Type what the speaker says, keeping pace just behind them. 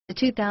The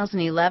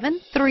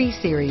 2011 3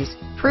 Series.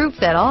 Proof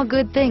that all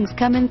good things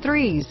come in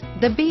threes.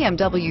 The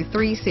BMW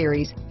 3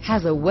 Series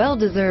has a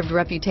well-deserved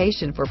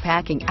reputation for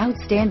packing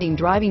outstanding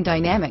driving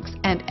dynamics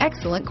and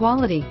excellent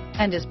quality,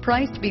 and is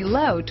priced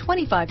below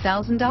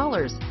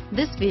 $25,000.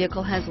 This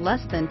vehicle has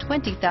less than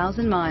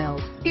 20,000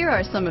 miles. Here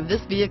are some of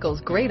this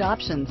vehicle's great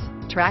options: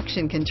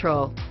 traction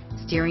control,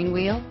 steering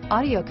wheel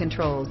audio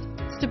controls,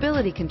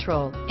 stability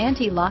control,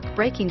 anti-lock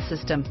braking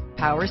system,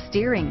 power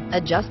steering,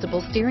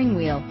 adjustable steering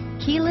wheel,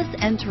 keyless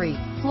entry,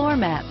 floor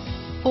mats,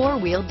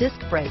 four-wheel disc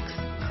brakes,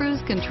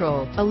 cruise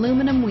control,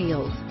 aluminum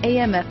wheels,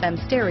 AM/FM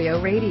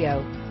stereo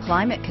radio,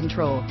 climate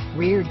control,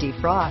 rear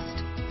defrost,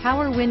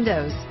 power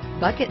windows,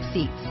 bucket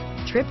seats,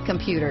 trip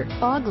computer,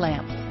 fog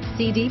lamps,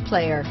 CD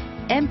player,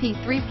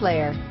 MP3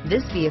 player.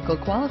 This vehicle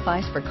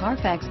qualifies for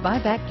Carfax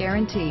buyback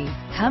guarantee.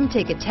 Come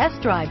take a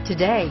test drive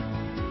today.